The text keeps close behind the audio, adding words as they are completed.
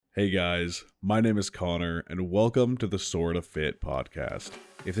Hey guys, my name is Connor, and welcome to the Soar2Fit podcast.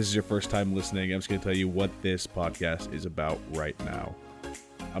 If this is your first time listening, I'm just going to tell you what this podcast is about right now.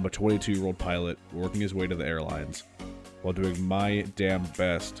 I'm a 22-year-old pilot working his way to the airlines while doing my damn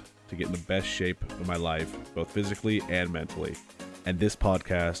best to get in the best shape of my life, both physically and mentally. And this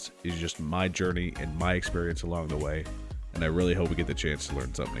podcast is just my journey and my experience along the way, and I really hope we get the chance to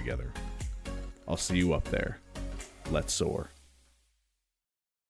learn something together. I'll see you up there. Let's soar.